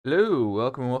Hello,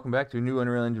 welcome and welcome back to a new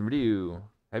Unreal Engine video.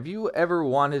 Have you ever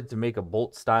wanted to make a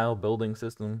bolt style building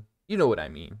system? You know what I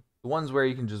mean. The ones where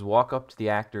you can just walk up to the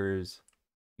actors,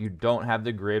 you don't have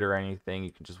the grid or anything,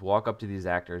 you can just walk up to these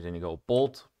actors and you go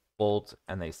bolt, bolt,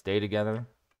 and they stay together.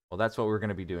 Well, that's what we're going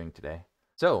to be doing today.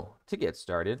 So, to get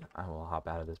started, I will hop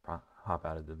out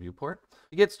of the viewport.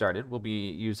 To get started, we'll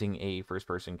be using a first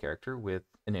person character with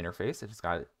an interface. It's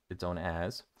got its own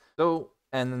as.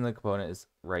 And then the component is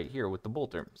right here with the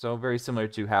bolter. So very similar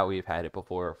to how we've had it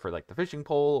before for like the fishing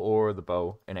pole or the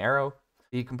bow and arrow.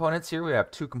 The components here, we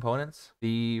have two components.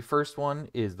 The first one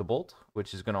is the bolt,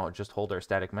 which is going to just hold our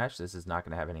static mesh. This is not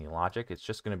going to have any logic. It's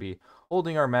just going to be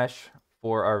holding our mesh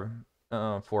for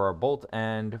our bolt,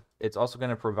 and it's also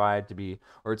going to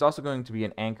it's also going to be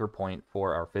an anchor point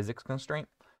for our physics constraint,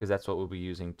 because that's what we'll be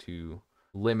using to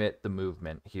limit the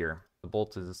movement here. The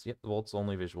bolt's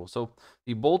only visual. So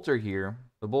the bolter here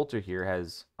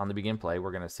has, on the begin play, we're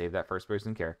going to save that first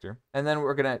person character. And then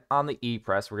we're going to, on the E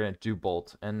press, we're going to do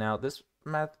bolt. And now this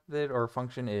method or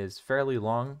function is fairly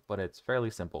long, but it's fairly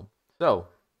simple. So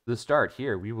to start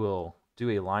here, we will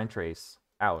do a line trace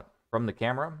out from the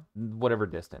camera, whatever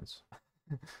distance.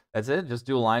 That's it. Just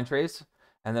do a line trace.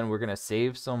 And then we're going to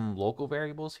save some local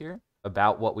variables here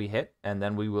about what we hit. And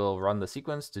then we will run the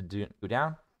sequence to go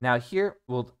down. Now here,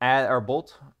 we'll add our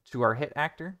bolt to our hit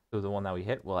actor. So the one that we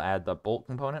hit, we'll add the bolt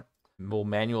component. We'll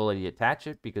manually attach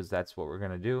it because that's what we're going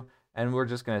to do. And we're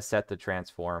just going to set the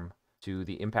transform to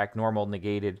the impact normal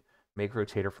negated, make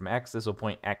rotator from X. This will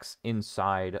point X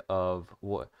inside of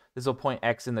what? This will point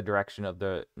X in the direction of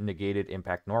the negated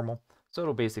impact normal. So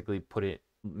it'll basically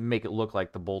make it look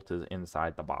like the bolt is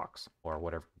inside the box or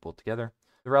whatever we pulled together.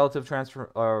 The relative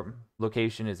transfer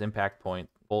location is impact point,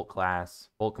 bolt class,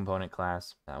 bolt component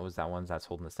class. That's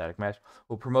holding the static mesh.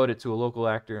 We'll promote it to a local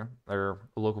actor or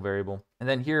a local variable. And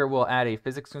then here we'll add a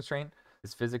physics constraint.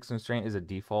 This physics constraint is a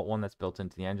default one that's built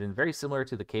into the engine, very similar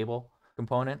to the cable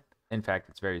component. In fact,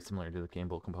 it's very similar to the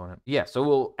cable component. Yeah, so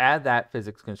we'll add that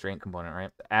physics constraint component, right?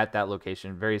 At that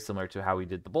location, very similar to how we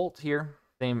did the bolt here.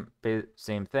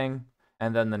 Same thing.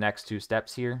 And then the next two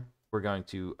steps here, we're going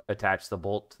to attach the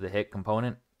bolt to the hit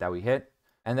component that we hit.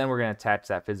 And then we're going to attach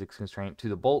that physics constraint to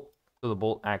the bolt. So the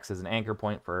bolt acts as an anchor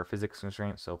point for our physics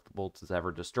constraint. So if the bolt is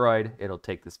ever destroyed, it'll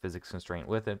take this physics constraint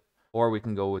with it. Or we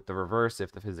can go with the reverse.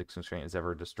 If the physics constraint is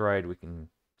ever destroyed, we can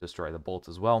destroy the bolt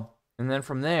as well. And then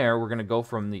from there, we're going to go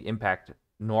from the impact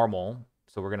normal.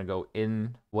 So we're going to go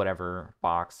in whatever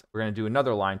box. We're going to do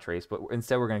another line trace, but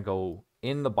instead we're going to go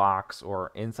in the box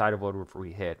or inside of whatever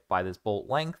we hit by this bolt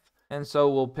length. And so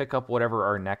we'll pick up whatever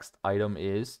our next item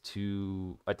is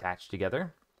to attach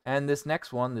together. And this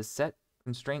next one, this set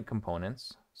constraint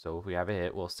components. So if we have a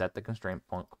hit, we'll set the constraint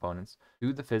components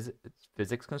to the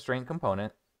physics constraint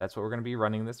component. That's what we're going to be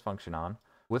running this function on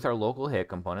with our local hit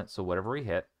component. So whatever we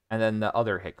hit, and then the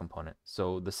other hit component.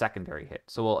 So the secondary hit.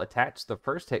 So we'll attach the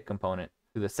first hit component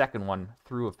to the second one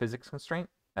through a physics constraint.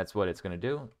 That's what it's going to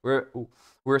do.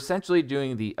 We're essentially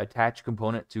doing the attach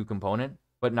component to component,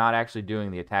 but not actually doing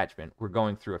the attachment. We're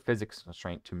going through a physics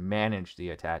constraint to manage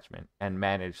the attachment and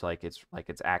manage like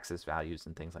its axis values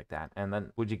and things like that. And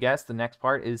then would you guess the next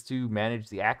part is to manage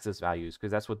the axis values,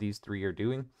 because that's what these three are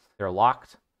doing. They're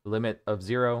locked, limit of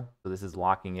 0. So this is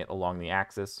locking it along the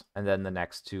axis. And then the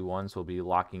next two ones will be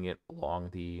locking it along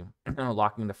the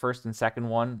locking the first and second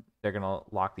one. They're going to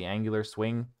lock the angular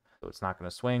swing, so it's not going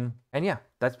to swing. And yeah,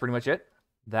 that's pretty much it.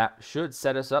 That should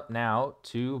set us up now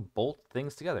to bolt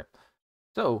things together.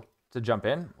 So to jump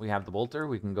in, we have the bolter.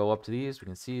 We can go up to these. We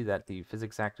can see that the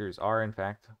physics actors are in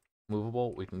fact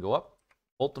movable. We can go up,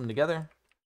 bolt them together.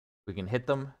 We can hit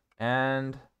them,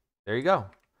 and there you go.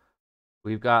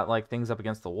 We've got like things up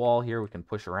against the wall here. We can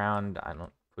push around. I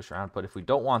don't push around, but if we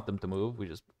don't want them to move, we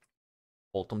just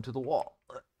bolt them to the wall.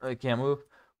 They can't move.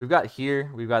 We've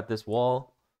got this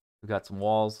wall. We've got some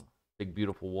walls, big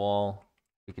beautiful wall.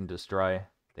 We can destroy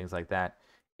things like that.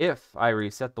 If I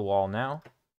reset the wall now,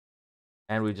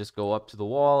 and we just go up to the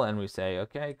wall and we say,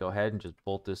 okay, go ahead and just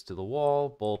bolt this to the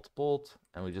wall, bolt, bolt,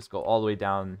 and we just go all the way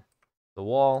down the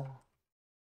wall.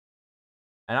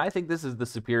 And I think this is the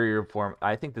superior form.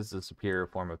 I think this is a superior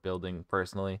form of building,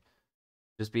 personally.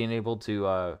 Just being able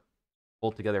to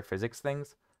bolt together physics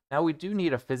things. Now we do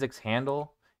need a physics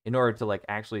handle in order to like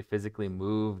actually physically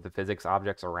move the physics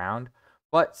objects around.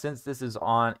 But since this is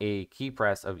on a key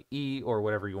press of E or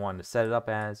whatever you want to set it up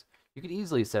as, you could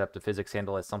easily set up the physics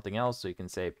handle as something else. So you can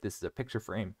say this is a picture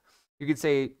frame. You could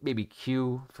say maybe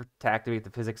Q to activate the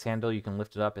physics handle. You can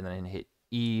lift it up and then hit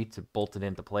E to bolt it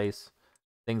into place.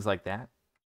 Things like that.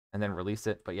 And then release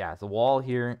it. But yeah, the wall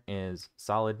here is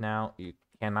solid now. You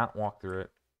cannot walk through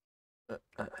it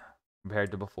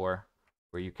compared to before.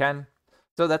 where you can.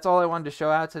 So that's all I wanted to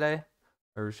show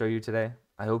you today.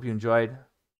 I hope you enjoyed.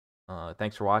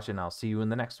 Thanks for watching. I'll see you in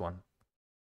the next one.